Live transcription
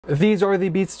These are the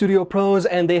Beats Studio Pros,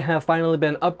 and they have finally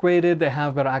been upgraded. They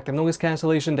have better active noise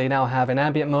cancellation, they now have an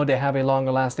ambient mode, they have a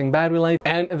longer lasting battery life,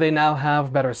 and they now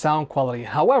have better sound quality.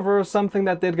 However, something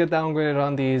that did get downgraded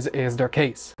on these is their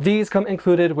case. These come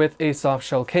included with a soft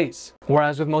shell case,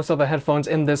 whereas with most of the headphones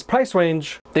in this price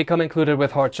range, they come included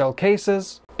with hard shell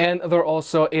cases, and they're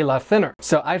also a lot thinner.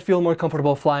 So I'd feel more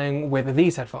comfortable flying with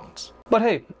these headphones. But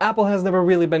hey, Apple has never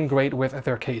really been great with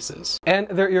their cases. And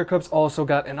their ear cups also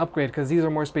got an upgrade because these are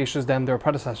more spacious than their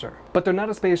predecessor. But they're not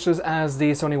as spacious as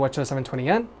the Sony Watcha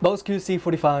 720N, Bose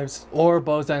QC45s, or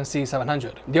Bose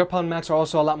NC700. The AirPod Max are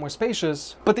also a lot more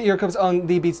spacious, but the ear cups on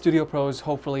the Beats Studio Pros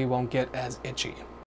hopefully won't get as itchy.